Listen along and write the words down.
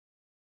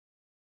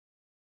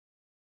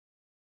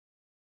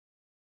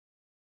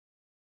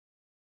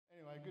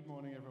Anyway, good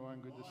morning everyone,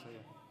 good to see you.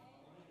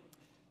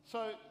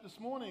 So this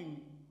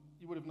morning,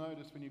 you would have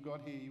noticed when you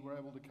got here, you were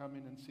able to come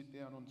in and sit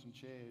down on some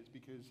chairs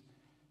because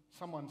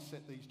someone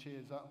set these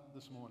chairs up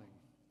this morning,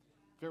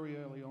 very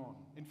early on.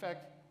 In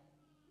fact,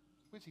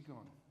 where's he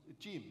gone?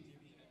 Jim.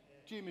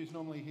 Jim, who's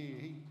normally here,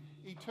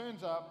 he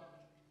turns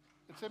up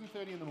at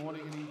 7:30 in the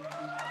morning and he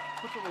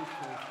puts all these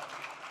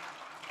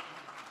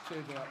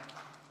chairs out.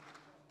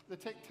 The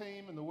tech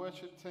team and the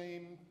worship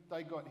team,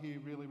 they got here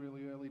really,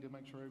 really early to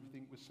make sure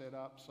everything was set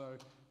up so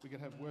we could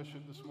have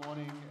worship this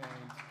morning,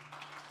 and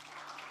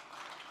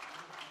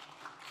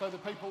so the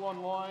people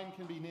online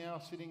can be now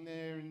sitting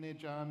there in their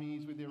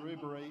jammies with their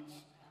Uber Eats,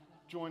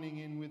 joining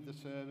in with the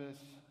service.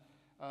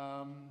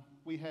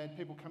 We had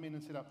people come in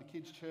and set up the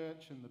kids'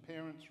 church and the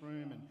parents'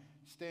 room and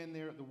stand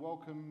there at the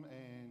welcome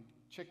and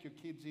check your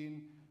kids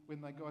in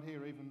when they got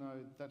here, even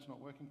though that's not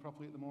working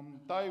properly at the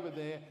moment. They were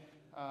there.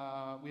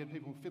 We had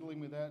people fiddling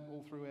with that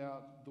all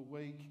throughout the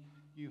week.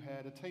 You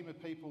had a team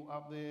of people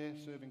up there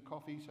serving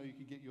coffee so you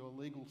could get your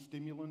legal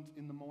stimulant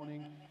in the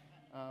morning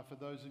for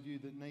those of you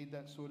that need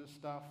that sort of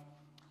stuff.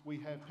 We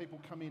have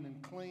people come in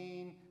and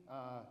clean,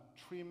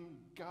 trim,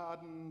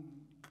 garden,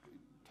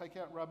 take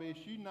out rubbish,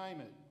 you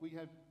name it. We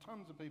have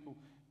tons of people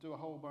do a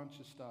whole bunch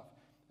of stuff.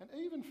 And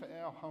even for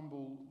our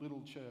humble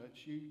little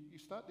church, you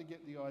start to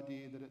get the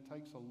idea that it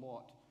takes a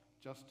lot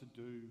just to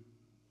do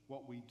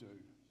what we do.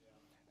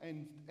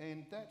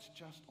 And that's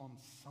just on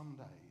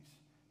Sundays.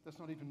 That's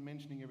not even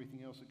mentioning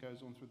everything else that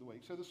goes on through the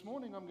week. So this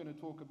morning I'm going to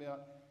talk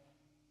about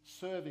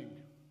serving.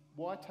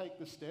 Why take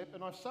the step?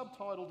 And I've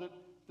subtitled it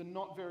the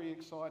not very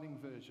exciting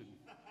version.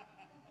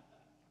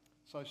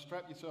 So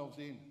strap yourselves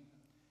in.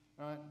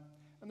 Right?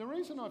 And the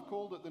reason I've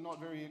called it the not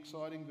very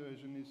exciting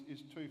version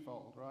is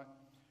twofold, right?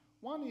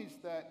 One is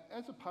that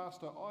as a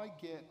pastor, I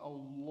get a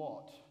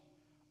lot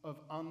of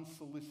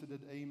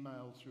unsolicited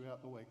emails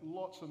throughout the week.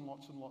 Lots and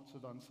lots and lots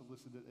of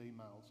unsolicited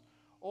emails,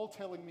 all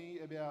telling me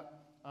about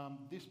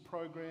this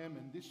program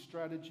and this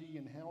strategy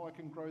and how I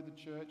can grow the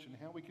church and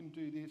how we can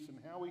do this and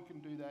how we can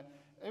do that.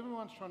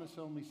 Everyone's trying to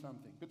sell me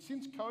something. But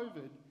since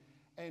COVID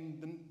and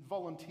the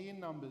volunteer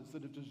numbers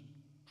that have just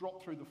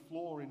dropped through the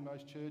floor in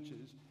most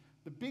churches,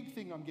 the big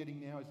thing I'm getting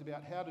now is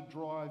about how to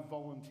drive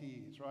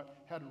volunteers, right?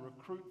 How to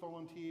recruit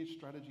volunteers,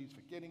 strategies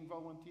for getting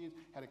volunteers,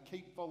 how to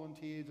keep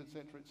volunteers,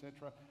 etc.,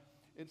 etc.,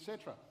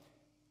 etc.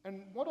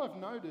 And what I've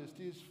noticed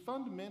is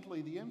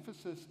fundamentally the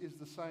emphasis is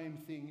the same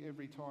thing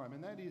every time,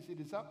 and that is it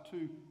is up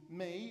to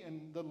me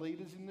and the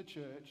leaders in the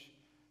church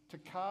to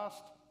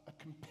cast a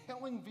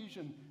compelling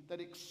vision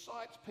that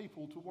excites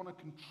people to want to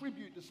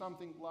contribute to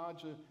something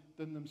larger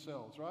than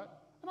themselves, right?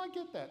 And I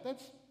get that.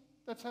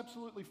 That's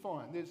absolutely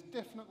fine. There's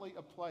definitely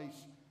a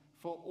place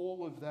for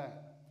all of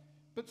that.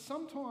 But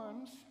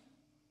sometimes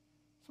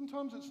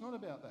it's not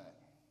about that.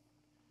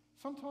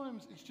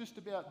 Sometimes it's just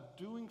about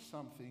doing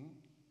something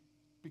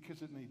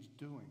because it needs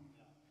doing.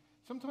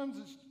 Sometimes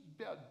it's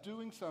about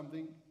doing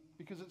something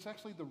because it's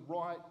actually the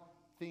right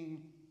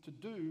thing to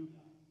do,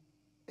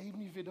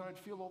 even if you don't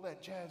feel all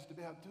that jazzed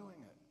about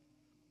doing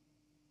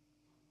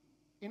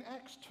it. In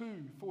Acts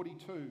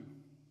 2:42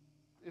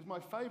 is my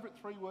favourite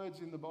 3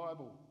 words in the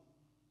Bible.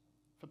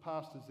 For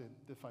pastors, they're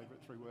their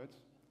favourite 3 words.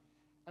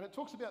 And it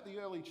talks about the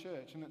early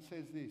church, and it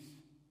says this: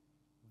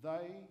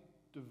 they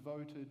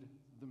devoted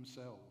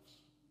themselves.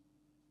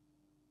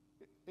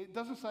 It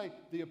doesn't say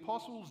the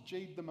apostles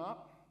G'd them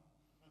up,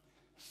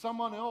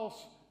 someone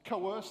else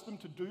coerced them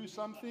to do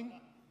something,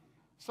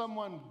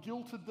 someone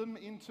guilted them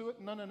into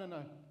it.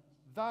 No.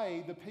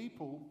 They, the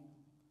people,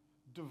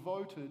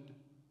 devoted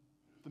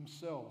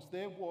themselves.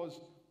 There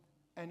was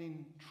an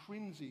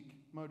intrinsic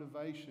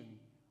motivation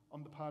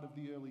on the part of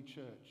the early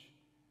church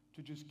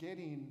to just get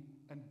in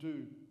and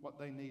do what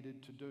they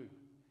needed to do.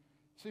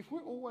 So if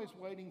we're always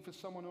waiting for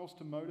someone else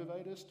to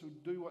motivate us to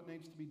do what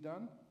needs to be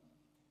done,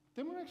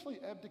 then we're actually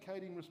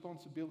abdicating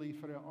responsibility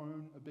for our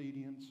own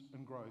obedience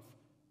and growth.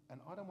 And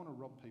I don't want to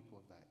rob people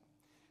of that.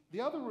 The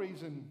other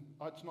reason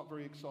it's not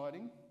very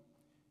exciting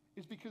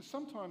is because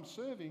sometimes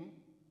serving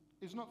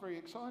is not very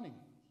exciting.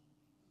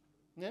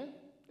 Yeah?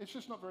 It's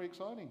just not very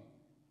exciting.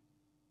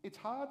 It's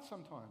hard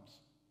sometimes.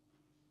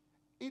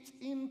 It's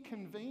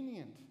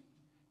inconvenient.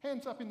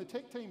 Hands up in the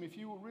tech team if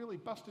you were really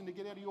busting to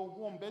get out of your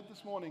warm bed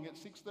this morning at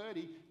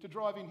 6:30 to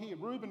drive in here.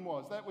 Reuben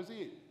was, that was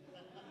it.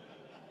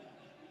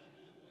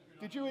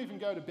 Did you even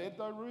go to bed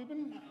though,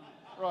 Reuben?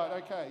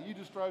 Right, okay, you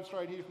just drove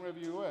straight here from wherever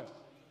you were.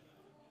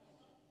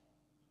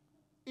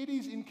 It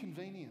is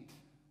inconvenient.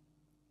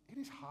 It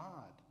is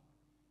hard.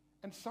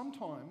 And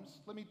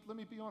sometimes, let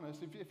me be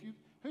honest,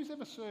 who's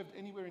ever served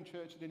anywhere in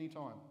church at any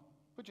time?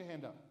 Put your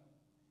hand up.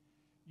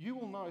 You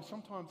will know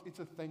sometimes it's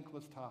a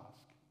thankless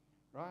task,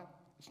 right?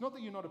 It's not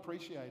that you're not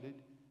appreciated,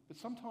 but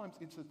sometimes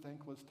it's a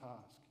thankless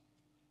task.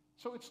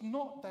 So it's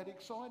not that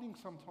exciting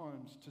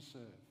sometimes to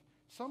serve.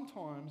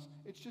 Sometimes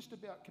it's just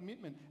about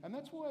commitment. And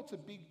that's why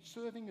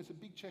serving is a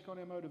big check on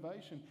our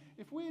motivation.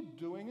 If we're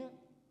doing it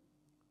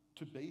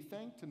to be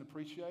thanked and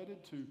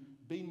appreciated, to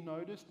be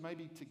noticed,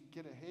 maybe to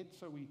get ahead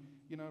so we,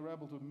 are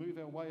able to move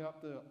our way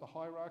up the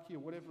hierarchy or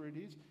whatever it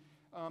is,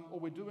 or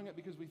we're doing it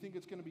because we think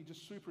it's going to be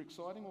just super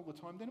exciting all the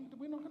time, then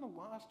we're not going to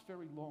last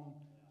very long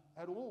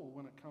at all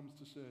when it comes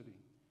to serving.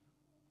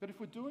 But if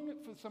we're doing it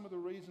for some of the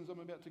reasons I'm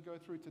about to go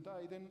through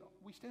today, then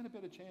we stand a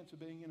better chance of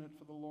being in it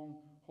for the long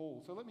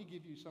haul. So let me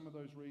give you some of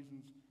those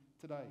reasons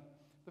today.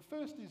 The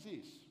first is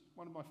this,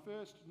 one of my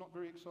first not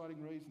very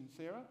exciting reasons.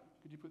 Sarah,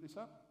 could you put this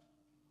up?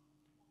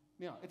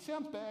 Now, it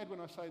sounds bad when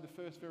I say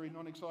the first very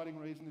non-exciting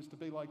reason is to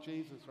be like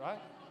Jesus, right?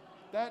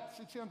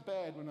 It sounds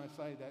bad when I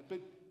say that,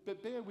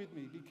 but bear with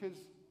me, because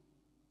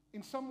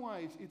in some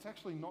ways it's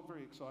actually not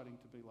very exciting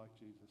to be like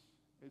Jesus.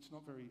 It's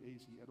not very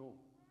easy at all.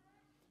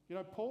 You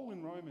know, Paul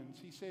in Romans,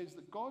 he says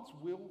that God's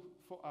will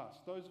for us,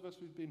 those of us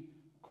who've been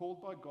called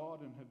by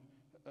God and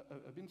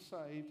have been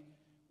saved,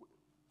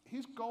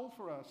 his goal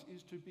for us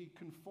is to be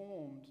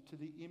conformed to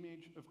the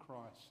image of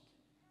Christ.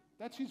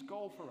 That's his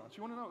goal for us.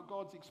 You want to know what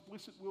God's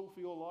explicit will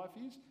for your life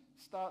is?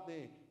 Start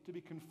there. To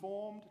be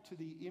conformed to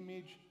the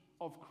image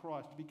of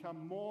Christ. To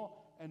become more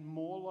and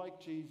more like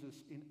Jesus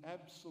in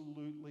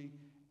absolutely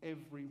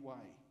every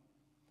way.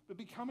 But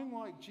becoming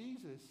like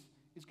Jesus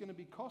is going to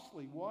be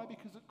costly. Why?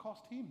 Because it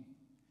cost him.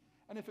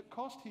 And if it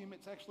cost him,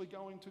 it's actually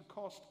going to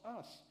cost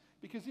us.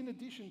 Because in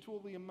addition to all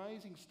the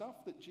amazing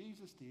stuff that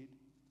Jesus did,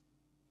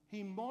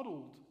 he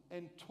modeled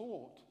and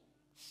taught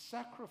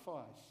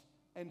sacrifice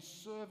and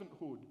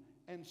servanthood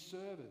and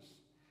service.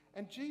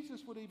 And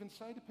Jesus would even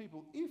say to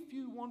people, if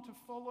you want to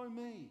follow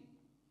me,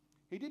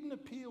 he didn't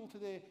appeal to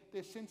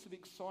their sense of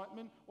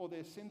excitement or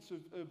their sense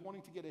of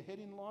wanting to get ahead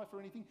in life or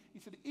anything. He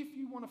said, if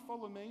you want to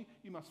follow me,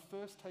 you must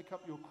first take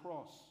up your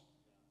cross,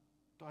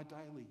 die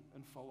daily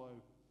and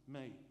follow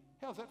me.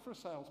 How's that for a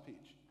sales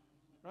pitch,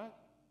 right?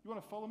 You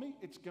want to follow me?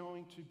 It's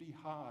going to be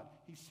hard.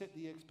 He set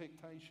the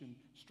expectation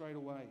straight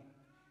away.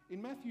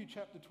 In Matthew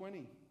chapter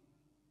 20,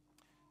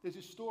 there's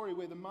a story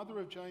where the mother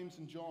of James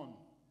and John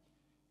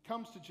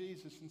comes to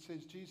Jesus and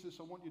says, Jesus,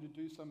 I want you to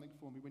do something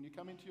for me. When you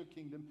come into your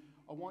kingdom,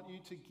 I want you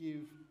to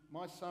give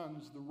my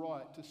sons the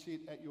right to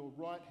sit at your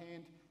right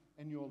hand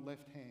and your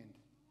left hand.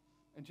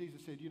 And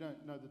Jesus said, you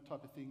don't know the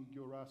type of thing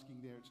you're asking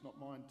there. It's not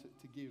mine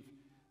to give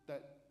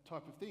that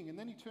type of thing. And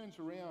then he turns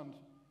around.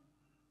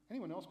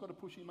 Anyone else got a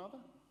pushy mother?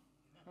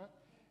 Right?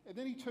 And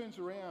then he turns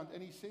around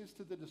and he says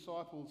to the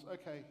disciples,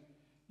 okay,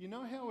 you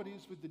know how it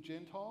is with the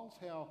Gentiles,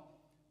 how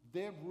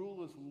their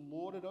rulers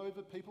lord it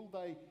over people?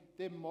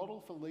 Their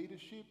model for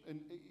leadership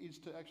is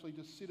to actually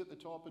just sit at the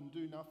top and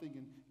do nothing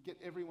and get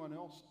everyone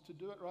else to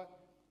do it, right?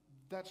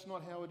 That's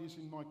not how it is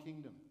in my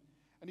kingdom.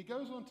 And he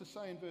goes on to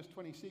say in verse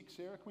 26,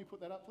 Sarah, can we put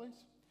that up,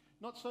 please?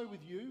 Not so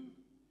with you.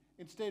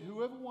 Instead,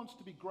 whoever wants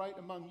to be great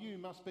among you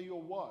must be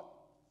your what?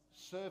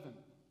 Servant.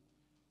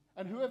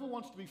 And whoever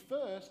wants to be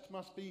first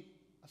must be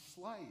a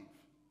slave.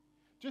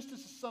 Just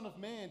as the Son of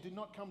Man did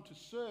not come to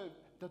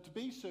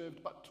be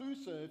served, but to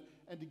serve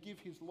and to give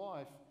his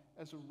life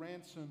as a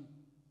ransom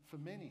for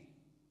many.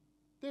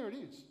 There it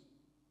is.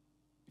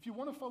 If you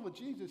want to follow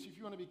Jesus, if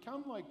you want to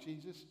become like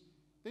Jesus,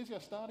 there's our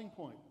starting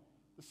point.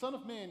 The Son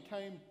of Man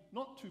came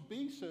not to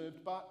be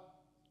served, but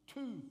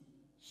to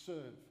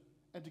serve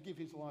and to give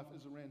his life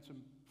as a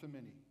ransom for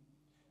many.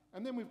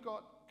 And then we've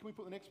got, can we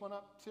put the next one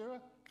up, Sarah?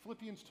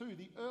 Philippians 2,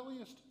 the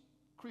earliest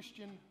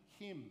Christian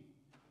hymn.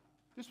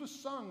 This was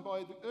sung by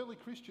the early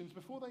Christians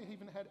before they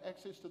even had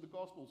access to the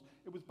Gospels.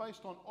 It was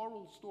based on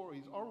oral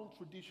stories, oral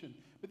tradition.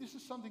 But this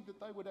is something that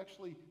they would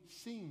actually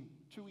sing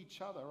to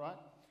each other, right?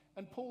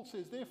 And Paul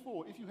says,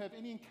 therefore, if you have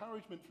any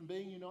encouragement from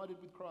being united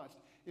with Christ,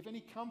 if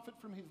any comfort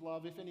from his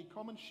love, if any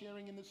common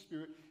sharing in the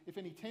Spirit, if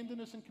any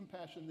tenderness and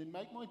compassion, then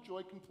make my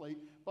joy complete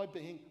by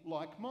being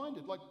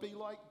like-minded. Like, be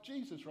like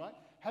Jesus, right?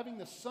 Having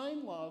the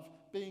same love,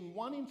 being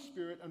one in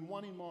spirit and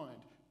one in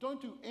mind.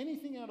 Don't do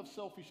anything out of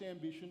selfish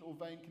ambition or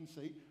vain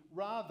conceit.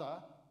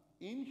 Rather,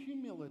 in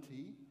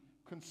humility,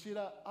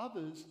 consider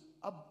others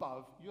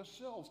above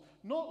yourselves.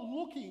 Not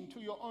looking to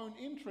your own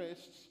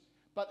interests,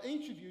 but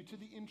each of you to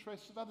the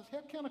interests of others. How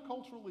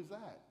countercultural is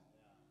that?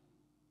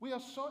 Yeah.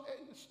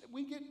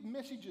 We get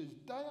messages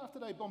day after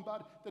day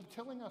bombarded that are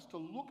telling us to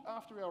look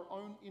after our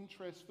own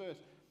interests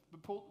first.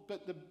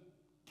 But the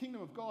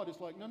kingdom of God is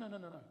like, no.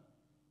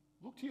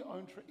 Look to your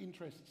own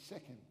interests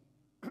second.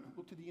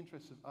 Look to the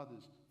interests of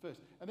others first.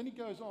 And then he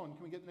goes on.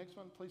 Can we get the next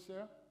one, please,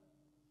 Sarah?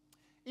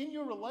 In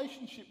your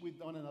relationship with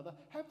one another,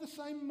 have the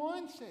same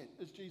mindset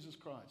as Jesus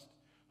Christ,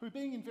 who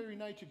being in very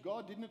nature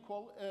God, didn't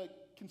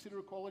consider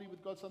equality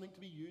with God something to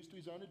be used to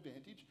his own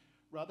advantage.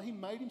 Rather, he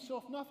made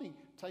himself nothing,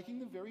 taking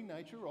the very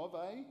nature of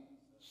a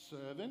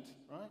servant,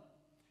 right?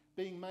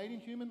 Being made in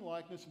human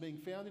likeness, being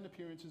found in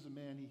appearance as a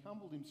man, he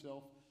humbled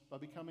himself by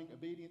becoming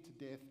obedient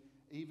to death,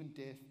 even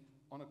death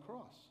on a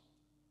cross.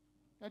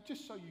 Now,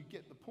 just so you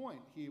get the point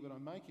here what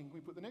I'm making, can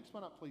we put the next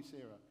one up, please,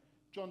 Sarah?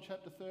 John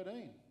chapter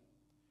 13.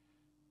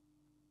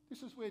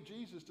 This is where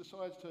Jesus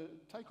decides to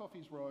take off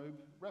his robe,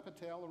 wrap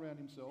a towel around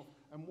himself,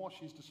 and wash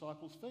his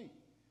disciples' feet.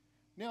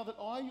 Now that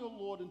I, your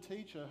Lord and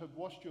teacher, have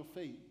washed your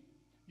feet,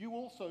 you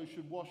also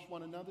should wash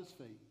one another's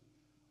feet.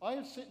 I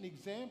have set an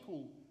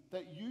example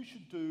that you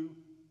should do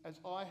as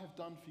I have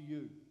done for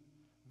you.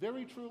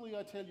 Very truly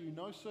I tell you,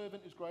 no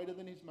servant is greater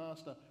than his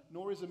master,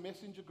 nor is a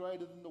messenger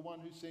greater than the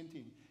one who sent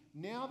him.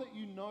 Now that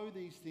you know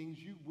these things,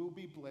 you will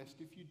be blessed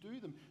if you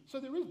do them. So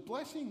there is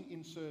blessing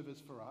in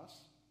service for us,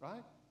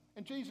 right?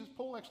 And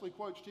Paul actually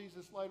quotes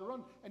Jesus later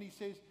on, and he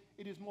says,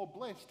 it is more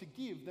blessed to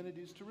give than it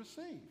is to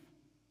receive.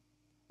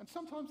 And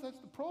sometimes that's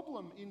the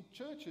problem in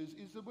churches,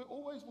 is that we're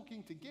always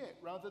looking to get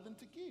rather than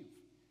to give.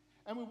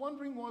 And we're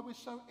wondering why we're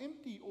so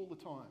empty all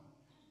the time.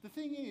 The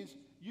thing is,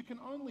 you can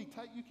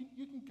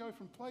go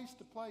from place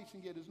to place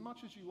and get as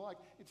much as you like.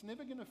 It's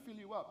never going to fill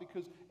you up,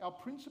 because our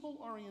principal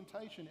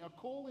orientation, our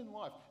call in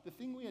life, the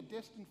thing we are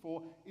destined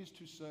for is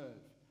to serve,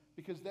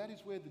 because that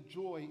is where the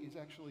joy is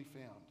actually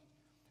found.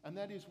 And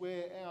that is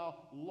where our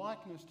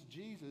likeness to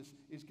Jesus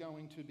is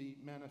going to be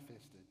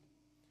manifested.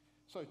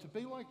 So to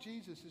be like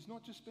Jesus is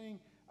not just being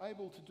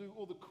able to do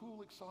all the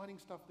cool, exciting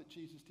stuff that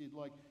Jesus did,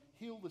 like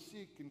heal the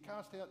sick and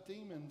cast out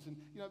demons, and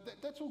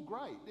that's all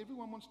great.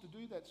 Everyone wants to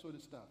do that sort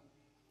of stuff.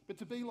 But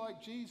to be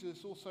like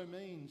Jesus also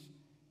means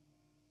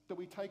that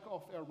we take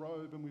off our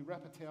robe and we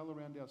wrap a towel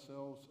around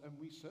ourselves and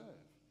we serve.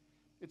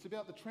 It's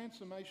about the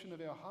transformation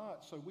of our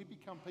hearts, so we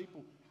become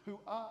people who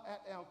are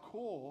at our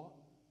core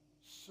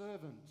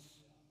servants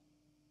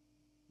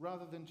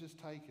rather than just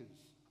takers.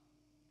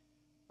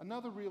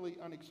 Another really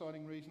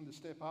unexciting reason to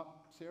step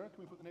up, Sarah,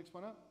 can we put the next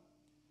one up?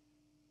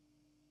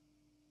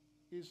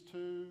 Is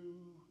to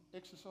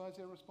exercise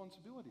our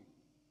responsibility.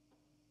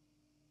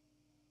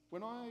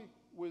 When I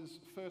was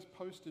first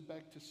posted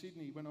back to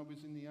Sydney when I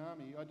was in the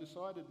army, I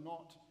decided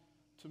not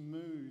to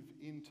move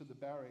into the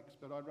barracks,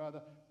 but I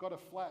rather got a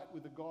flat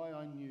with a guy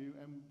I knew,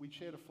 and we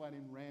shared a flat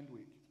in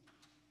Randwick.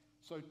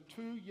 So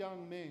 2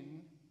 young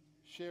men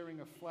sharing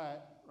a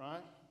flat,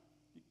 right?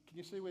 Can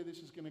you see where this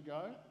is going to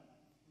go?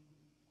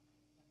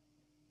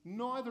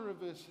 Neither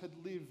of us had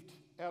lived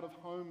out of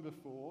home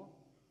before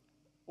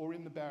or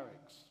in the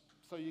barracks.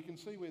 So you can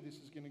see where this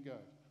is going to go.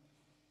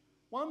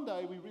 One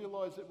day we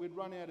realised that we'd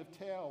run out of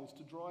towels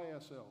to dry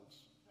ourselves.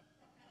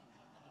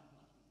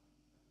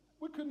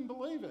 We couldn't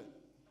believe it.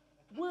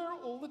 Where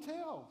are all the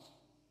towels?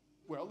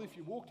 Well, if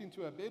you walked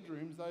into our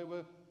bedrooms, they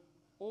were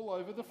all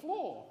over the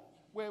floor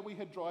where we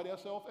had dried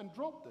ourselves and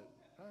dropped it.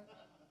 Right?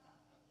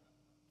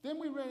 Then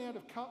we ran out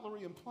of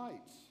cutlery and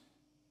plates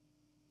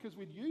because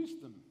we'd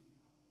used them.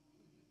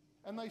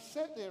 And they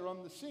sat there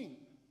on the sink,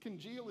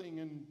 congealing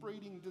and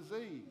breeding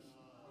disease.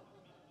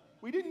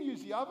 We didn't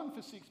use the oven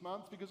for 6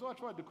 months because I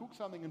tried to cook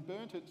something and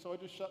burnt it, so I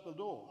just shut the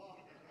door.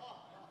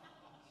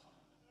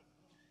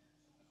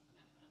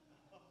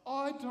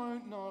 I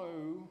don't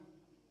know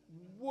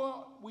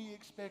what we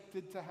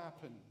expected to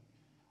happen.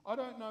 I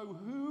don't know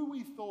who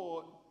we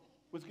thought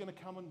was going to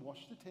come and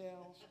wash the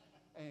towels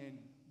and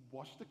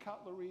wash the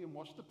cutlery and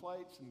wash the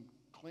plates and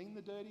clean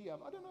the dirty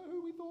oven. I don't know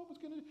who we thought was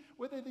going to do.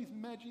 Were there these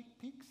magic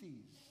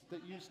pixies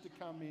that used to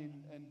come in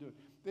and do it?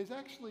 There's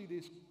actually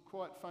this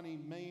quite funny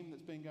meme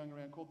that's been going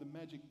around called the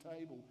magic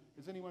table.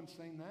 Has anyone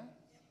seen that?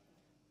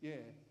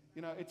 Yeah.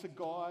 It's a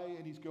guy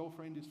and his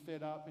girlfriend is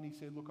fed up, and he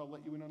said, look, I'll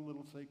let you in on a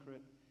little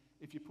secret.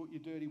 If you put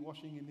your dirty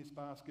washing in this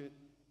basket,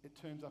 it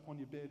turns up on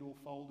your bed all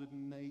folded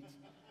and neat.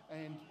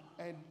 And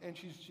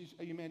she's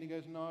are you man? He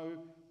goes, no,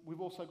 we've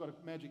also got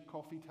a magic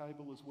coffee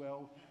table as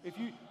well. If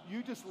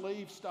you just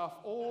leave stuff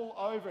all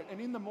over it,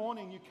 and in the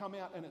morning you come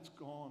out and it's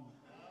gone,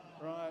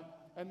 right?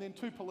 And then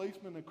 2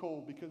 policemen are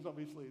called because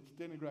obviously it's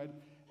denigrated.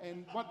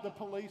 And what the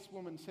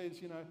policewoman says,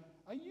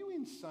 are you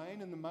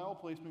insane? And the male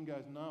policeman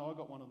goes, no, I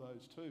got one of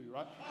those too,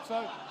 right?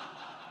 So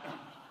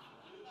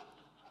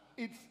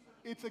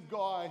it's a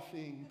guy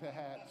thing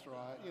perhaps,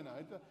 right?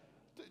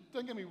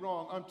 Don't get me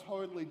wrong, I'm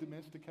totally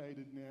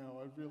domesticated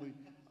now. I've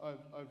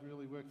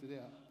really worked it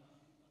out.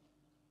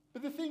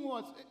 But the thing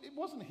was, it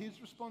wasn't his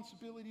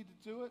responsibility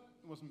to do it.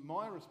 It wasn't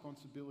my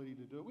responsibility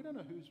to do it. We don't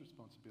know whose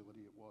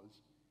responsibility it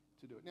was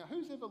to do it. Now,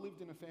 who's ever lived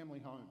in a family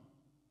home?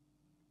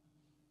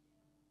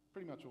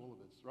 Pretty much all of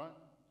us,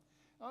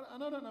 right?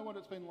 And I don't know what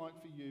it's been like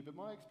for you, but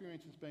my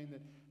experience has been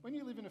that when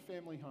you live in a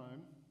family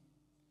home,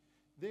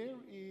 there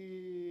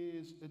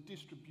is a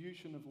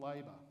distribution of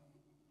labour,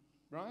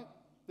 right?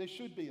 There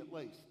should be at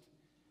least.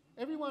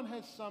 Everyone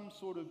has some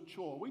sort of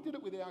chore. We did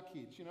it with our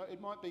kids.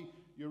 It might be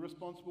you're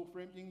responsible for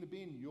emptying the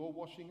bin, you're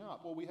washing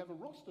up, or we have a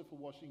roster for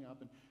washing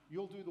up, and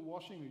you'll do the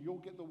washing, or you'll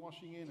get the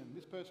washing in, and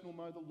this person will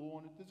mow the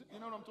lawn. You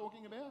know what I'm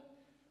talking about?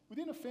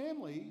 Within a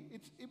family,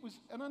 it was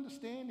an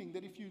understanding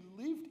that if you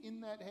lived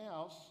in that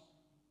house,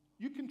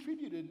 you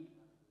contributed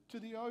to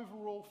the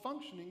overall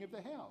functioning of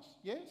the house.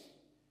 Yes?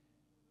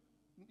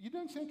 You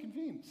don't sound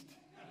convinced.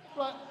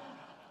 But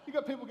you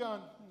got people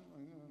going,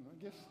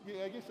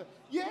 I guess so.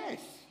 Yes!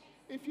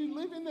 If you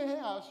live in the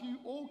house, you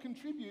all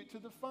contribute to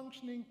the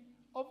functioning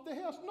of the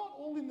house. Not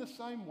all in the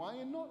same way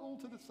and not all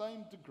to the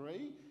same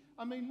degree.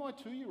 I mean, my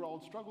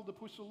 2-year-old struggled to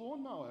push the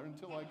lawnmower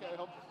until I go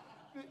help.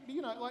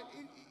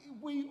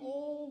 We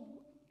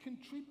all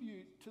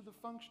contribute to the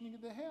functioning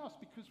of the house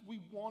because we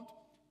want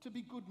to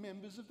be good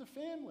members of the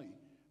family.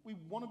 We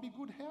want to be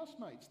good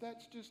housemates.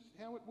 That's just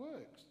how it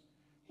works.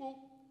 Well,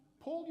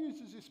 Paul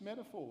uses this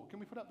metaphor. Can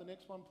we put up the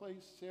next one,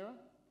 please, Sarah?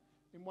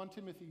 In 1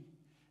 Timothy.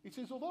 He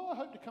says, although I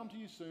hope to come to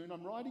you soon,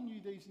 I'm writing you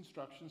these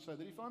instructions so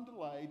that if I'm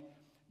delayed,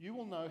 you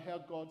will know how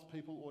God's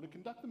people ought to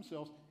conduct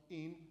themselves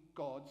in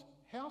God's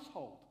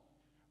household,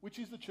 which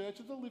is the church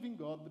of the living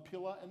God, the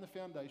pillar and the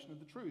foundation of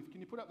the truth.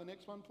 Can you put up the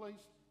next one,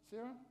 please,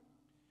 Sarah?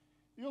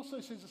 He also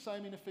says the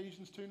same in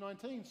Ephesians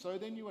 2:19. So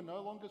then you are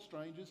no longer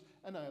strangers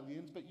and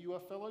aliens, but you are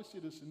fellow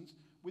citizens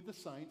with the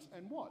saints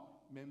and what?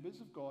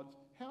 Members of God's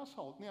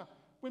household. Now,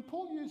 when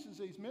Paul uses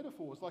these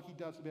metaphors, like he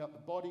does about the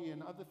body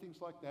and other things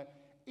like that,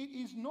 it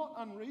is not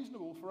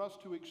unreasonable for us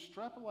to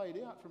extrapolate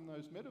out from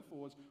those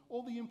metaphors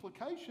all the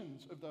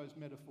implications of those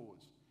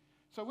metaphors.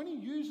 So when he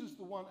uses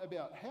the one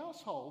about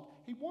household,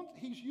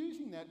 he's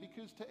using that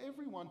because to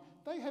everyone,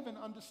 they have an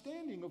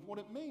understanding of what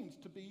it means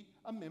to be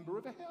a member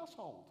of a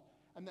household.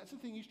 And that's the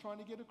thing he's trying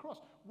to get across.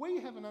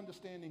 We have an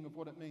understanding of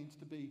what it means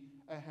to be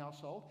a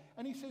household.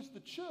 And he says the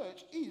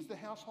church is the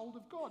household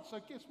of God. So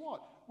guess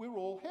what? We're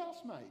all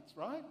housemates,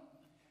 right?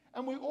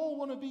 And we all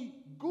want to be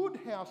good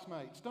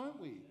housemates, don't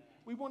we?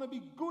 We want to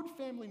be good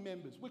family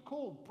members. We're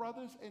called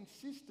brothers and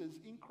sisters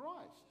in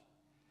Christ.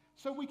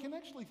 So we can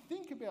actually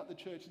think about the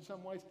church in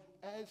some ways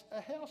as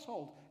a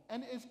household.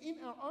 And as in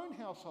our own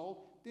household,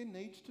 there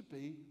needs to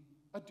be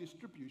a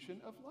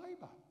distribution of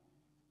labour.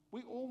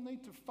 We all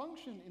need to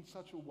function in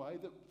such a way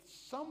that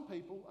some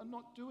people are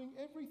not doing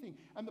everything.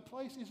 And the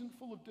place isn't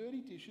full of dirty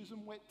dishes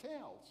and wet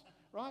towels,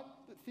 right?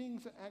 That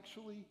things are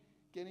actually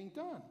getting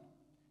done.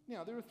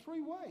 Now, there are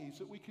 3 ways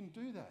that we can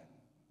do that.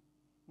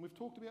 And we've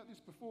talked about this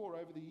before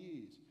over the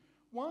years.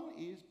 One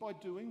is by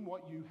doing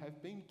what you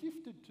have been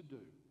gifted to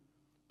do.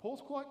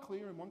 Paul's quite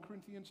clear in 1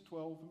 Corinthians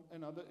 12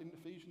 and other in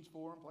Ephesians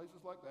 4 and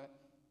places like that,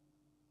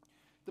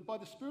 that by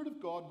the Spirit of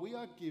God we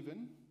are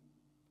given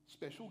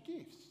special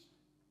gifts.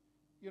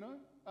 You know,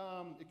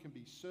 it can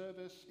be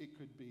service, it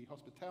could be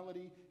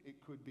hospitality, it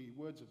could be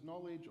words of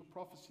knowledge or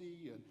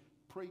prophecy and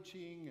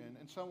preaching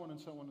and so on and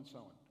so on and so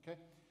on, okay?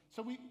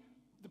 So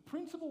the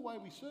principal way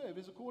we serve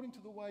is according to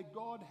the way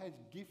God has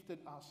gifted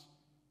us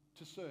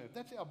to serve.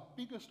 That's our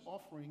biggest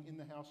offering in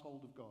the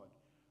household of God.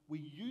 We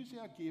use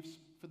our gifts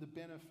for the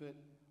benefit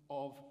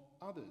of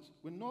others.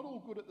 We're not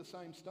all good at the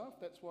same stuff,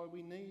 that's why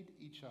we need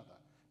each other.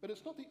 But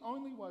it's not the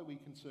only way we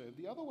can serve.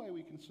 The other way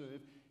we can serve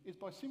is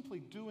by simply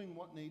doing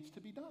what needs to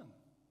be done.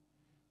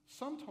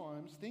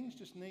 Sometimes things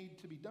just need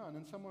to be done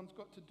and someone's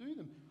got to do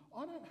them.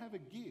 I don't have a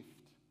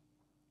gift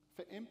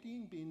for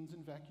emptying bins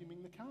and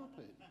vacuuming the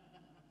carpet,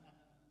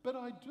 but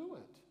I do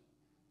it.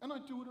 And I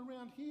do it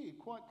around here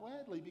quite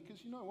gladly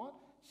because you know what?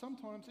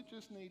 Sometimes it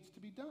just needs to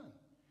be done.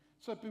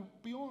 So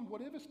beyond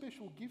whatever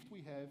special gift we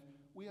have,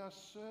 we are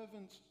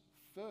servants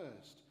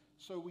first.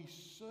 So we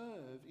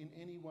serve in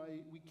any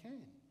way we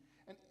can.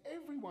 And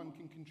everyone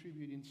can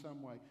contribute in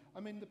some way. I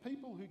mean, the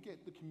people who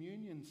get the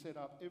communion set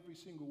up every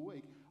single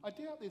week, I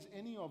doubt there's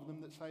any of them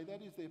that say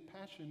that is their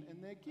passion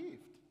and their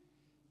gift.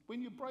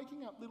 When you're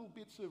breaking up little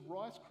bits of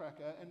rice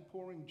cracker and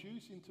pouring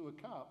juice into a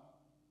cup,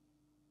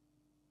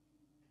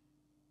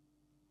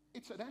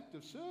 it's an act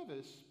of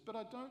service, but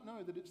I don't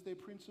know that it's their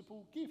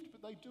principal gift,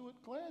 but they do it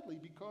gladly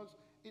because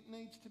it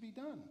needs to be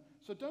done.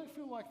 So don't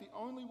feel like the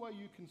only way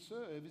you can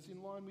serve is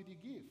in line with your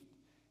gift.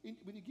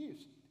 With your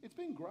gifts. It's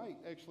been great,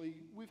 actually.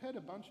 We've had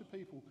a bunch of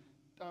people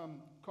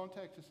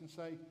contact us and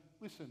say,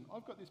 listen,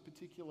 I've got this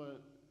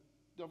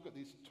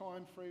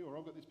time free or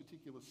I've got this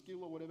particular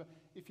skill or whatever.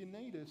 If you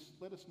need us,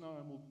 let us know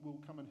and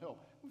we'll come and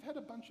help. We've had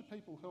a bunch of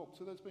people help,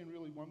 so that's been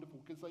really wonderful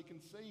because they can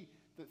see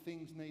that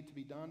things need to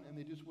be done and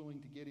they're just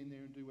willing to get in there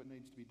and do what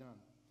needs to be done.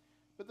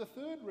 But the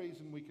third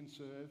reason we can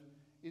serve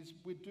is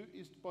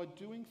by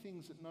doing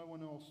things that no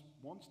one else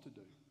wants to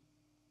do.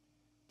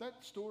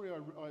 That story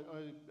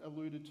I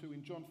alluded to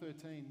in John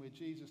 13 where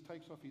Jesus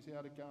takes off his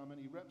outer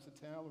garment, he wraps a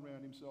towel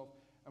around himself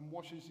and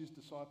washes his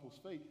disciples'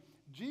 feet.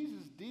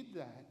 Jesus did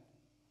that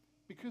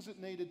because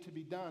it needed to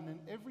be done and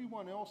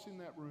everyone else in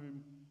that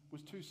room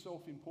was too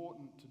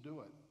self-important to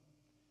do it.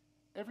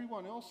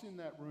 Everyone else in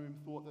that room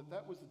thought that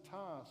that was a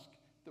task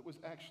that was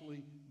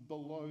actually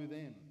below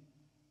them.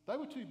 They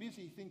were too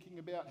busy thinking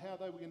about how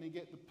they were going to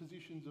get the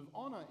positions of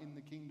honour in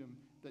the kingdom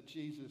that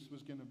Jesus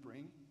was going to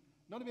bring,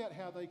 not about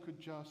how they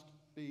could just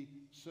be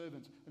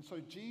servants. And so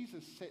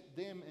Jesus set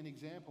them an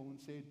example and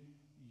said,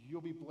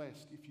 you'll be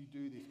blessed if you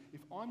do this.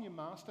 If I'm your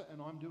master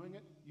and I'm doing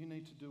it, you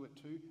need to do it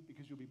too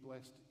because you'll be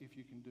blessed if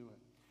you can do it.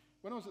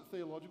 When I was at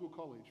theological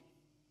college,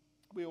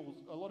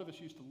 a lot of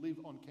us used to live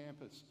on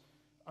campus.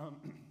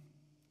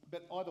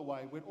 But either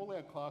way, when all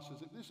our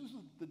classes, this was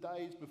the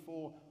days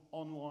before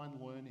online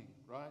learning,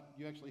 right?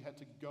 You actually had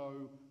to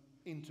go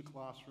into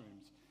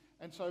classrooms.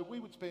 And so we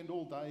would spend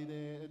all day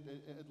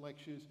there at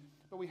lectures,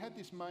 but we had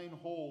this main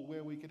hall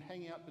where we could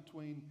hang out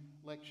between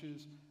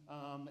lectures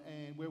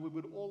and where we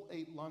would all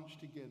eat lunch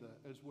together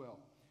as well.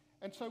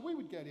 And so we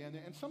would go down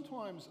there, and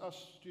sometimes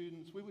us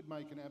students, we would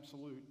make an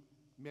absolute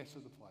mess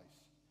of the place.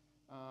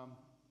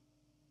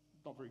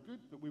 Not very good,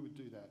 but we would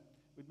do that.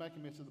 We'd make a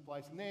mess of the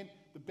place, and then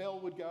the bell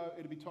would go,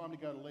 it'd be time to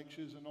go to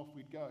lectures, and off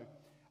we'd go.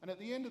 And at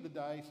the end of the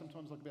day,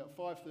 sometimes like about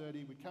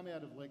 5:30, we'd come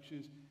out of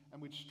lectures,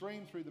 and we'd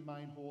stream through the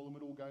main hall, and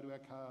we'd all go to our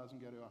cars and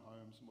go to our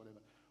homes and whatever.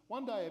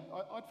 One day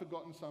I'd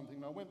forgotten something,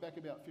 and I went back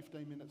about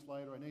 15 minutes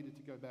later. I needed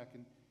to go back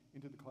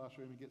into the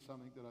classroom and get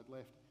something that I'd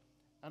left.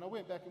 And I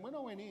went back, and when I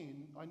went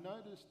in, I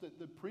noticed that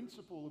the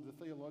principal of the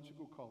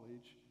theological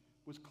college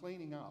was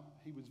cleaning up.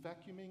 He was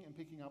vacuuming and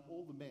picking up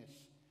all the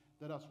mess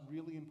that us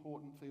really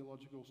important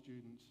theological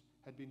students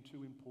had been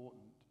too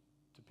important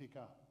to pick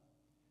up.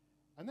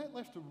 And that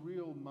left a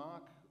real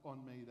mark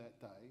on me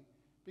that day,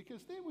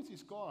 because there was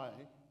this guy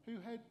who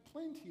had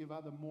plenty of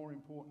other more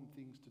important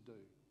things to do.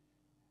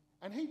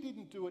 And he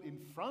didn't do it in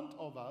front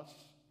of us,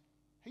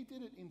 he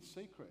did it in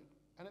secret.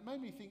 And it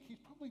made me think he's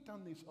probably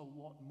done this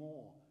a lot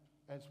more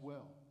as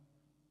well.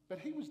 But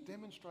he was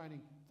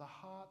demonstrating the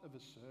heart of a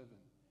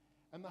servant.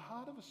 And the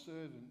heart of a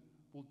servant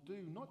will do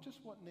not just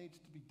what needs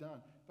to be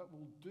done, but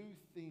will do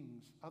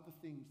things, other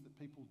things that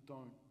people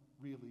don't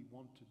really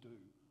want to do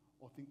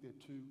or think they're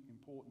too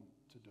important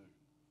to do.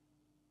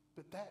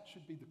 But that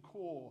should be the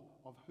core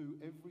of who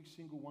every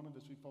single one of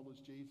us who follows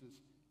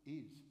Jesus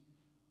is.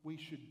 We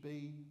should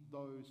be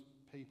those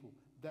people.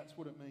 That's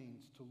what it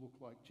means to look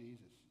like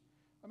Jesus.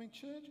 I mean,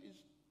 church is,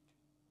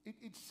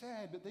 it's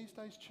sad, but these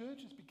days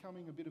church is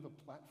becoming a bit of a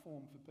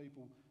platform for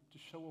people to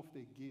show off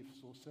their gifts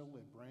or sell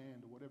their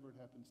brand or whatever it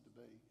happens to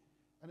be.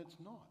 And it's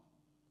not.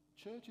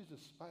 Church is a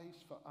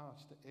space for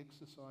us to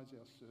exercise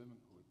our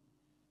servanthood.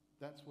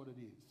 That's what it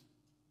is.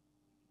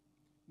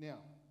 Now,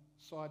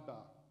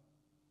 sidebar.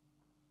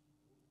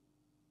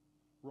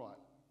 Right.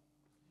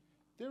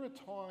 There are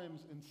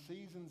times and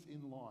seasons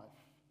in life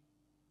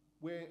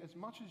where as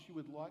much as you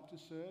would like to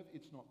serve,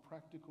 it's not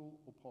practical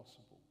or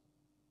possible.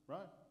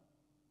 Right?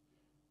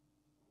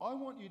 I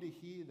want you to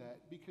hear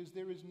that, because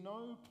there is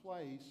no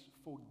place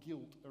for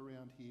guilt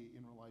around here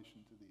in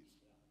relation to this.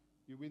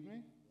 You with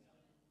me?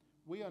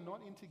 We are not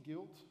into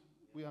guilt.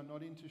 We are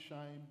not into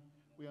shame.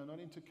 We are not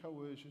into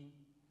coercion.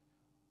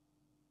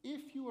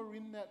 If you are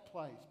in that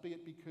place, be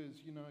it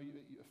because,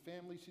 a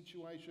family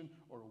situation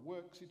or a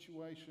work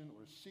situation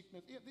or a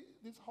sickness,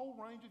 there's a whole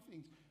range of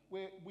things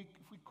where if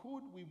we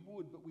could, we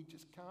would, but we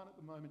just can't at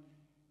the moment.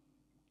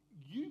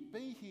 You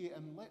be here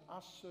and let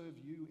us serve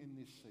you in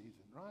this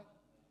season, right?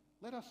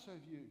 Let us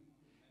serve you.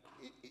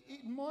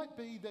 It might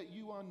be that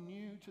you are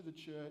new to the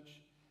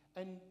church,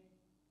 and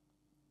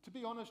to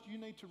be honest, you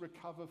need to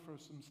recover for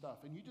some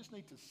stuff and you just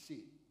need to sit.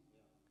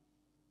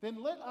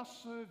 Then let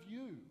us serve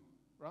you,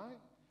 right?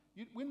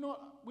 We're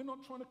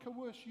not trying to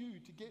coerce you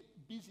to get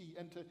busy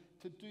and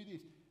to do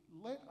this.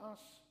 Let us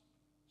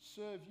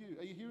serve you.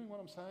 Are you hearing what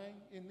I'm saying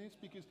in this?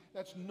 Because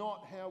that's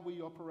not how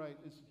we operate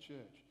as a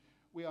church.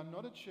 We are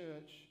not a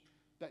church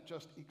that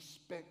just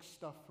expects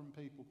stuff from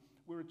people.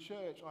 We're a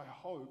church, I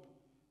hope,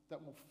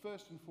 that will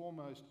first and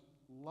foremost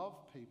love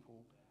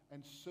people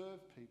and serve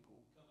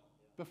people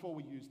before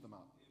we use them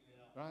up,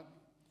 right?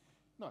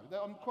 No,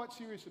 I'm quite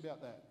serious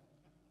about that.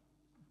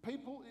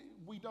 People,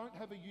 we don't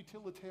have a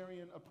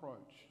utilitarian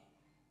approach.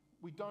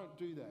 We don't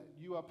do that.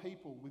 You are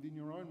people within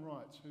your own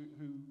rights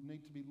who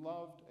need to be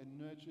loved and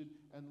nurtured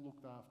and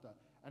looked after.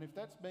 And if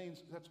that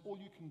means that's all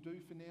you can do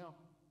for now,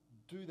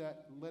 do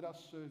that. Let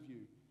us serve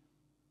you.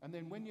 And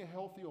then when you're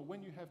healthy or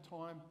when you have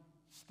time,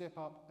 step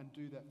up and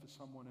do that for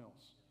someone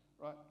else,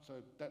 right? So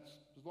that's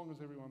as long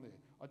as everyone there.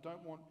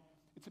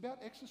 It's about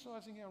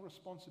exercising our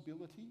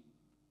responsibility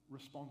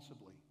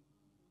responsibly,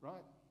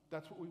 right?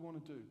 That's what we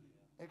want to do.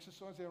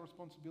 Exercise our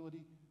responsibility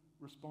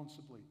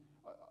responsibly.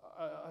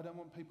 I don't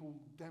want people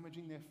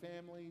damaging their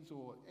families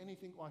or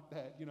anything like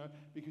that,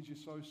 because you're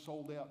so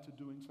sold out to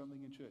doing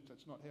something in church.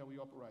 That's not how we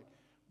operate.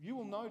 You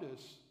will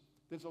notice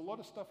there's a lot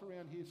of stuff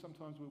around here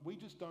sometimes where we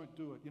just don't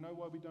do it. You know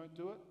why we don't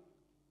do it?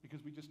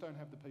 Because we just don't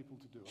have the people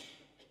to do it.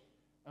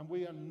 And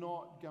we are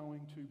not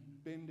going to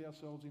bend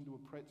ourselves into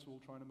a pretzel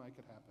trying to make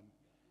it happen.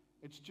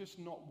 It's just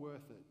not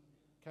worth it.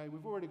 Okay,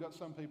 we've already got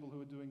some people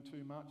who are doing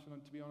too much,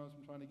 and to be honest,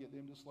 I'm trying to get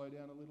them to slow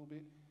down a little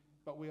bit.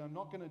 But we are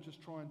not going to just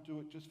try and do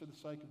it just for the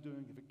sake of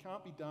doing it. If it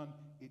can't be done,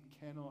 it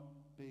cannot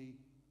be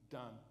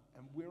done.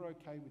 And we're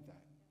okay with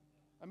that.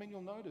 I mean,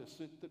 you'll notice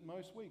that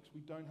most weeks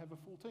we don't have a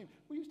full team.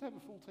 We used to have a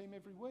full team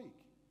every week.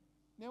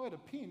 Now at a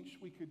pinch,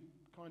 we could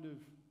kind of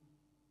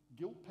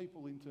guilt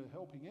people into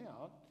helping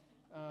out.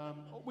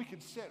 Or we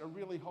could set a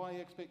really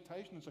high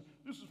expectation and say,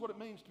 this is what it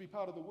means to be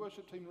part of the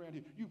worship team around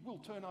here. You will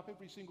turn up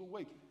every single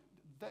week.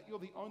 That you're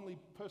the only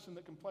person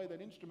that can play that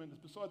instrument is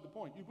beside the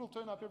point. You will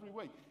turn up every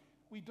week.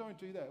 We don't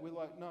do that. We're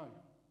like, no.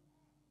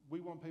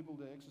 We want people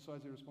to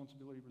exercise their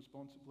responsibility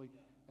responsibly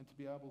and to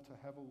be able to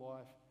have a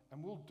life,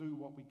 and we'll do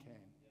what we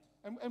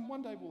can. And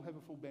one day we'll have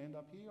a full band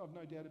up here. I've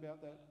no doubt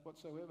about that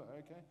whatsoever,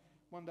 okay?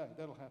 One day,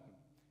 that'll happen.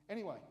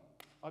 Anyway,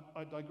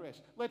 I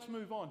digress. Let's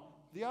move on.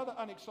 The other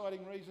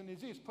unexciting reason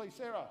is this. Please,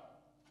 Sarah.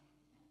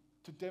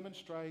 To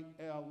demonstrate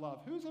our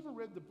love. Who's ever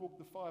read the book,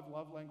 The 5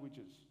 Love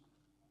Languages?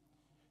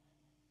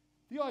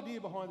 The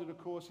idea behind it, of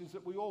course, is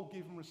that we all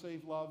give and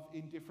receive love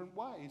in different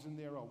ways. And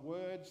there are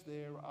words,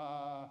 there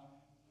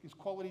is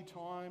quality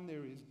time,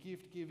 there is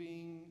gift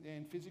giving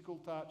and physical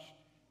touch.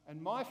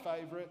 And my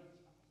favourite,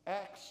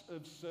 acts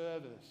of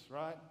service,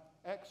 right?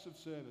 Acts of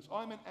service.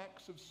 I'm an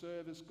acts of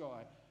service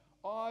guy.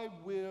 I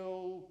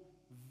will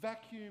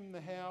vacuum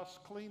the house,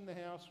 clean the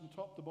house from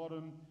top to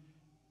bottom,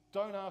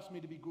 Don't ask me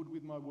to be good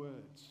with my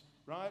words,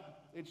 right?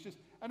 It's just,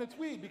 and it's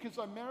weird because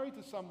I'm married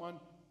to someone,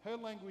 her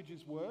language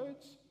is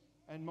words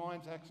and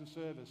mine's acts of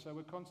service. So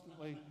we're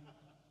constantly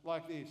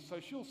like this. So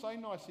she'll say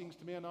nice things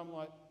to me and I'm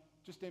like,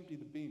 just empty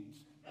the bins,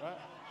 right?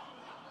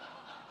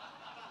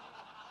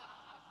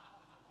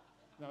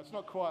 No, it's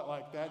not quite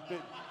like that,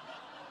 but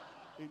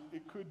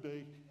it could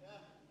be.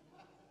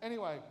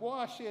 Anyway,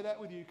 why I share that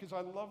with you, because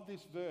I love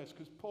this verse,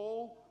 because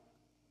Paul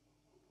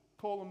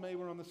and me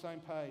were on the same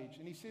page.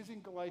 And he says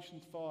in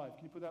Galatians 5,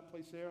 can you put that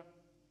please, Sarah?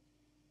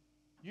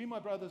 You, my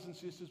brothers and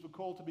sisters, were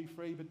called to be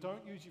free, but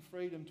don't use your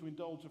freedom to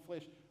indulge the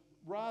flesh.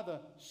 Rather,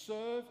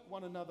 serve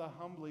one another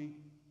humbly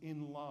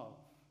in love.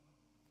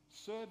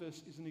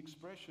 Service is an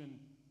expression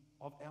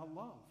of our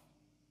love,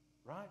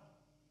 right?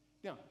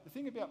 Now, the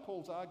thing about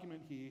Paul's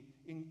argument here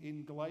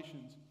in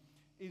Galatians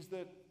is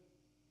that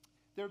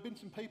there have been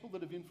some people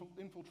that have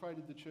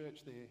infiltrated the church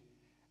there.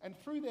 And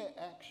through their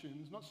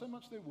actions, not so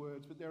much their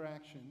words, but their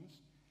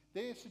actions,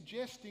 they're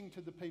suggesting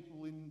to the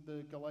people in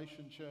the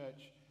Galatian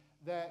church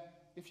that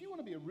if you want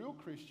to be a real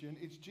Christian,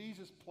 it's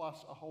Jesus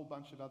plus a whole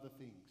bunch of other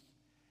things.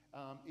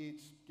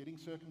 It's getting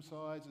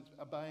circumcised, it's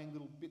obeying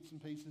little bits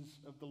and pieces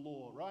of the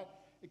law, right?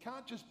 It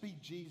can't just be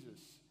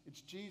Jesus.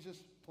 It's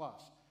Jesus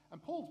plus.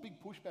 And Paul's big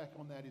pushback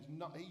on that is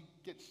not, he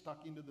gets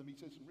stuck into them. He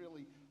says some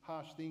really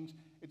harsh things.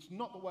 It's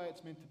not the way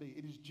it's meant to be.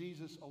 It is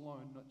Jesus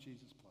alone, not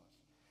Jesus plus.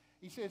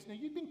 He says, now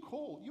you've been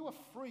called. You are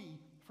free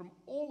from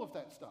all of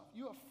that stuff.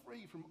 You are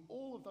free from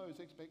all of those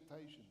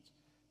expectations.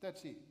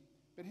 That's it.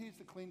 But here's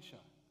the clincher.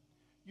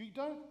 You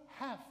don't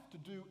have to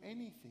do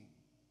anything,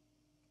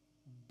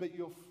 but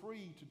you're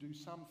free to do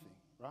something,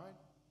 right?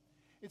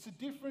 It's a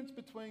difference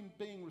between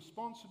being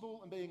responsible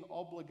and being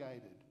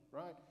obligated,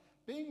 right?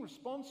 Being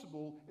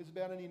responsible is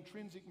about an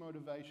intrinsic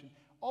motivation.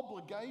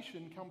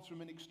 Obligation comes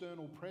from an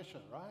external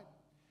pressure, right?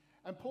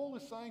 And Paul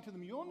is saying to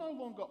them, you're no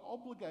longer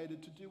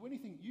obligated to do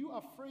anything. You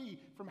are free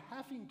from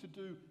having to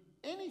do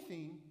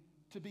anything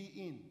to be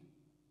in.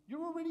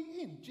 You're already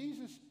in.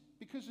 Jesus,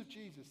 because of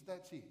Jesus,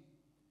 that's it.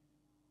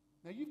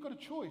 Now you've got a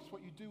choice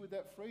what you do with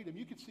that freedom.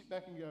 You could sit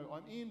back and go,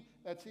 I'm in,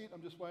 that's it,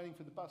 I'm just waiting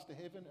for the bus to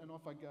heaven and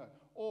off I go.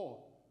 Or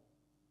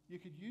you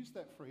could use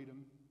that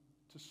freedom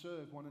to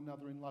serve one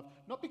another in love.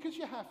 Not because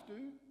you have to,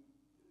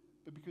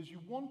 but because you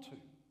want to.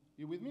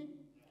 You with me?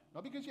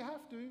 Not because you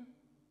have to,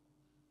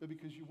 but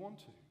because you want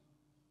to.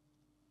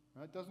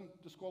 Right? It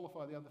doesn't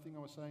disqualify the other thing I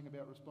was saying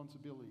about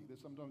responsibility. That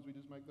sometimes we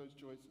just make those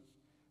choices,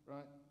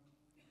 right?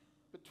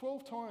 But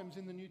 12 times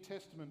in the New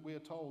Testament we are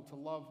told to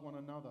love one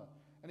another.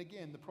 And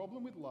again, the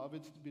problem with love,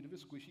 it's a bit of a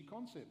squishy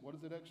concept. What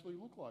does it actually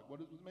look like? What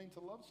does it mean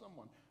to love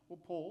someone? Well,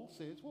 Paul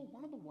says, well,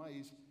 one of the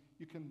ways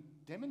you can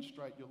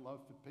demonstrate your love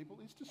for people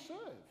is to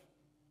serve.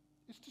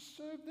 Is to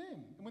serve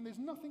them. And when there's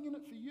nothing in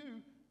it for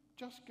you,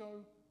 just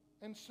go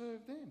and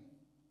serve them.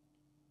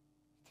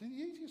 So the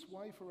easiest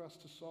way for us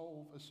to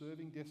solve a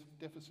serving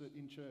deficit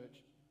in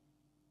church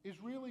is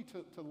really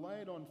to lay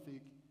it on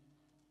thick,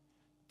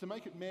 to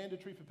make it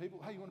mandatory for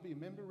people. Hey, you want to be a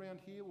member around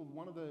here? Well,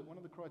 one of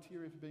the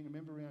criteria for being a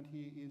member around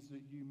here is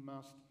that you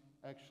must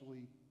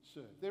actually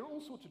serve. There are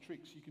all sorts of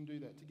tricks you can do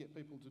that to get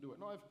people to do it.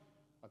 And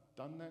I've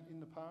done that in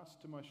the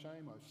past to my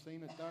shame. I've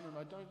seen it done, and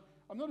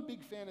I'm not a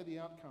big fan of the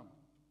outcome.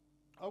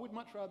 I would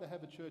much rather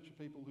have a church of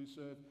people who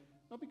serve,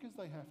 not because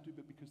they have to,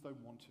 but because they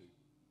want to.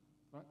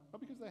 Right? Not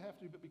because they have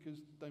to, but because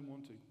they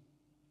want to.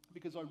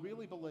 Because I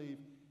really believe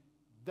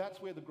that's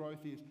where the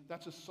growth is.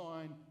 That's a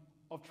sign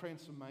of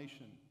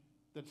transformation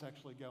that's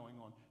actually going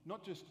on.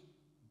 Not just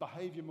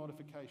behaviour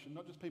modification,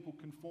 not just people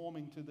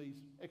conforming to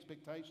these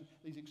expectations,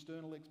 these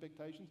external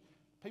expectations.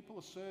 People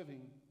are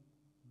serving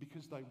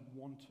because they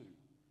want to,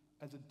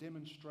 as a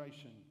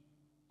demonstration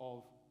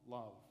of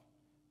love.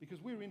 Because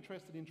we're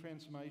interested in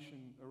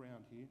transformation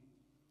around here.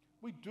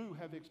 We do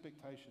have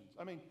expectations.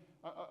 I mean,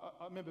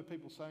 I remember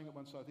people saying it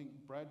once. I think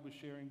Brad was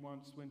sharing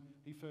once when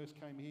he first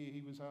came here. He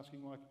was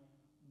asking, like,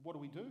 what do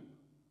we do?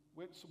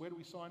 Where do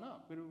we sign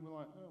up? We're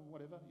like, oh,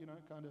 whatever,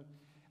 kind of.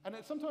 And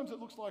sometimes it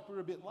looks like we're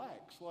a bit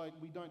lax, like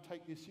we don't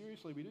take this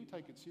seriously. We do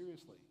take it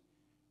seriously.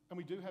 And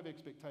we do have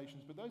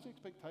expectations, but those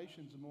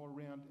expectations are more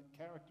around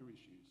character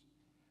issues,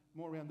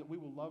 more around that we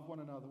will love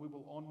one another, we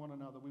will honour one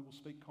another, we will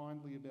speak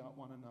kindly about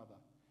one another.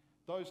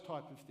 Those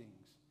type of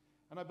things.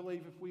 And I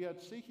believe if we are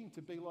seeking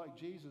to be like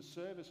Jesus,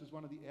 service is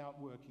one of the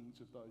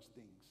outworkings of those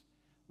things.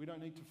 We don't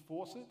need to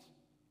force it.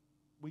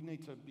 We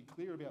need to be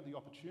clear about the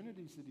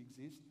opportunities that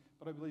exist.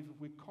 But I believe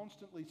if we're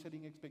constantly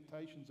setting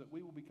expectations that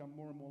we will become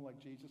more and more like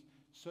Jesus,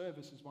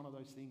 service is one of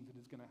those things that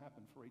is going to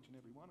happen for each and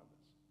every one of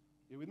us.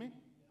 You with me?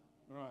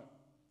 Yeah. All right.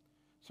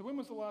 So when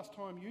was the last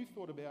time you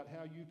thought about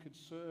how you could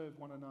serve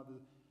one another,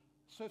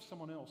 serve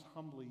someone else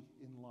humbly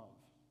in love?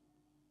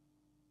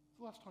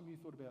 The last time you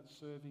thought about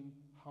serving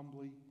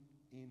humbly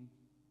in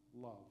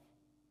love?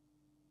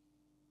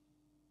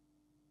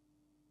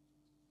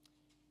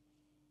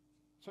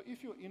 So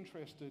if you're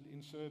interested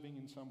in serving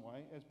in some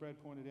way, as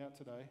Brad pointed out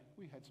today,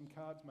 we had some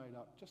cards made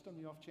up just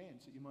on the off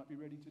chance that you might be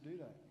ready to do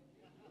that.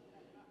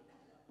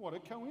 What a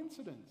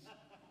coincidence.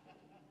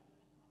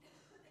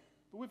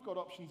 But we've got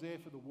options there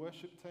for the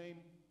worship team,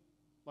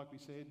 like we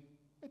said.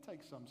 It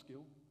takes some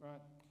skill,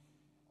 right?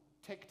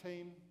 Tech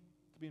team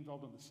to be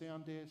involved on the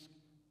sound desk,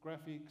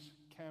 graphics,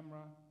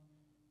 camera.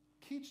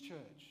 Kids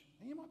church.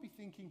 Now you might be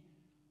thinking,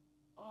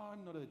 oh,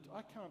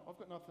 I've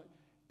got nothing.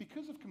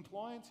 Because of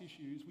compliance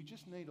issues, we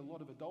just need a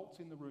lot of adults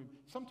in the room.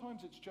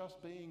 Sometimes it's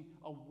just being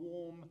a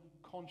warm,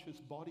 conscious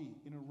body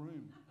in a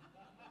room.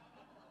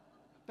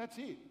 That's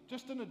it,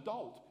 just an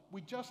adult.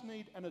 We just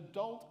need an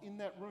adult in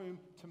that room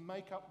to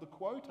make up the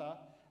quota,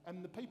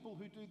 and the people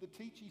who do the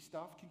teachy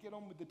stuff can get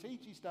on with the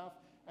teachy stuff,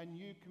 and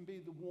you can be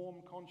the warm,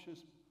 conscious,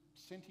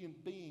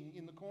 sentient being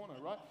in the corner,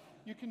 right?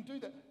 You can do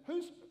that.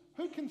 Who's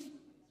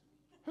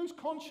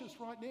conscious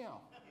right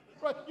now?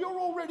 Right, you're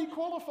already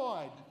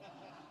qualified.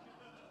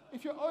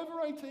 If you're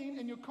over 18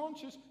 and you're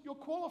conscious, you're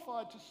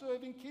qualified to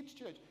serve in kids'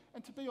 church.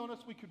 And to be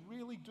honest, we could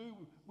really do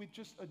with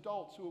just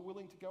adults who are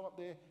willing to go up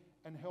there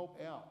and help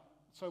out,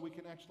 so we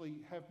can actually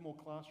have more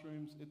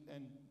classrooms.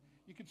 And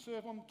you could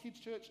serve on kids'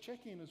 church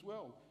check-in as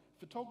well.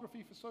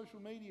 Photography for social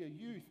media,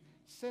 youth,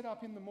 set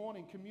up in the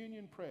morning,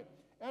 communion prep.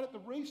 Out at the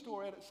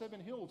Restore out at Seven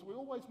Hills, we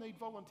always need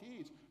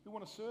volunteers who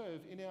want to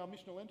serve in our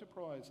missional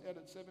enterprise out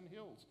at Seven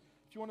Hills.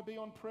 If you want to be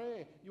on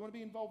prayer, you want to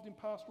be involved in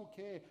pastoral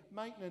care,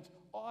 maintenance,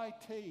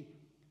 IT.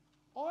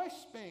 I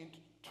spent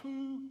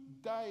 2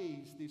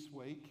 days this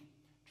week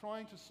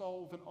trying to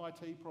solve an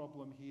IT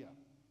problem here.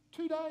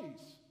 2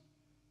 days.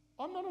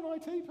 I'm not an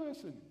IT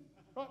person,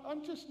 right?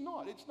 I'm just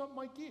not. It's not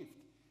my gift.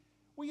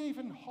 We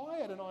even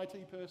hired an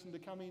IT person to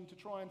come in to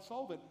try and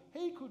solve it.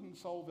 He couldn't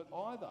solve it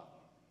either,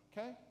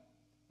 okay?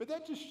 But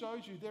that just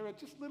shows you there are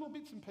just little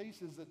bits and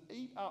pieces that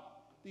eat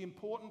up the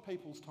important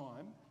people's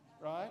time,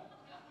 right?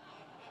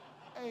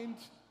 And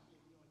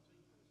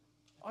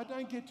I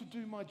don't get to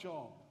do my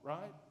job,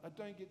 right? I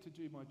don't get to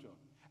do my job.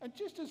 And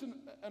just as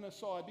an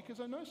aside, because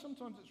I know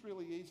sometimes it's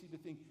really easy to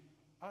think,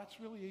 it's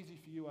really easy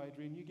for you,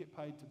 Adrian, you get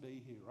paid to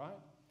be here, right?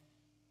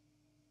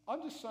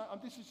 I'm just saying,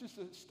 this is just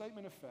a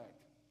statement of fact.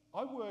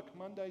 I work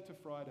Monday to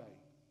Friday.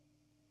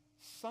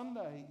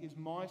 Sunday is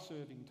my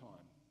serving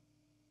time,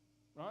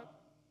 right?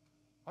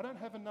 I don't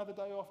have another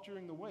day off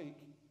during the week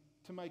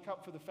to make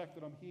up for the fact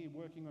that I'm here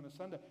working on a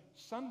Sunday.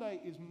 Sunday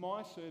is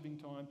my serving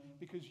time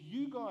because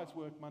you guys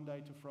work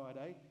Monday to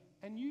Friday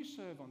and you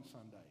serve on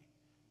Sunday.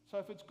 So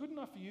if it's good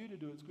enough for you to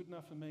do, it's good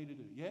enough for me to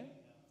do, yeah?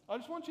 I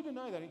just want you to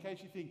know that in case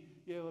you think,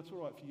 yeah, well, that's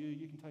all right for you,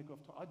 you can take off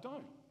time. I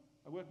don't.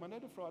 I work Monday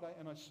to Friday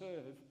and I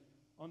serve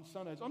on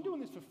Sundays. I'm doing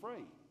this for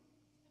free.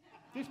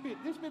 This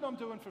bit I'm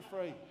doing for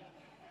free.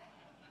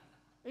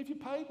 If you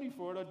paid me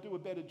for it, I'd do a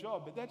better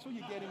job, but that's all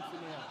you're getting for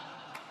now.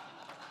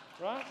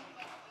 Right?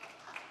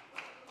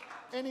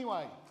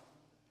 Anyway,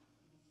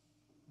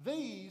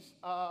 these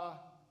are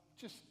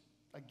just,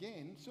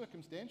 again,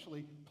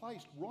 circumstantially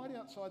placed right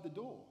outside the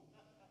door.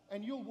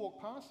 And you'll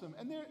walk past them.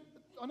 And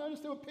I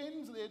noticed there were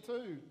pens there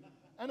too.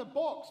 And a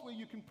box where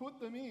you can put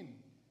them in.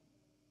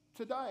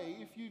 Today,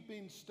 if you've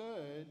been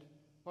stirred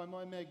by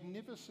my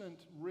magnificent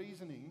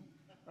reasoning,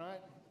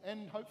 right,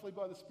 and hopefully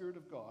by the Spirit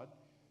of God,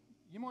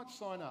 you might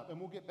sign up and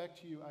we'll get back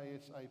to you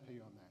ASAP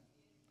on that.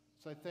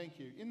 So thank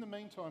you. In the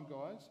meantime,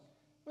 guys,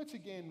 let's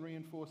again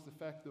reinforce the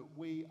fact that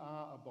we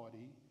are a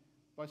body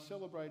by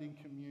celebrating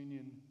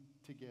communion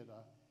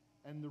together,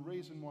 and the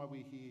reason why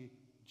we're here,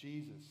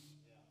 Jesus,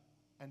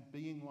 and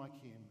being like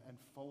him and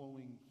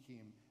following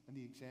him and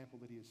the example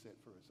that he has set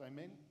for us.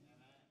 Amen?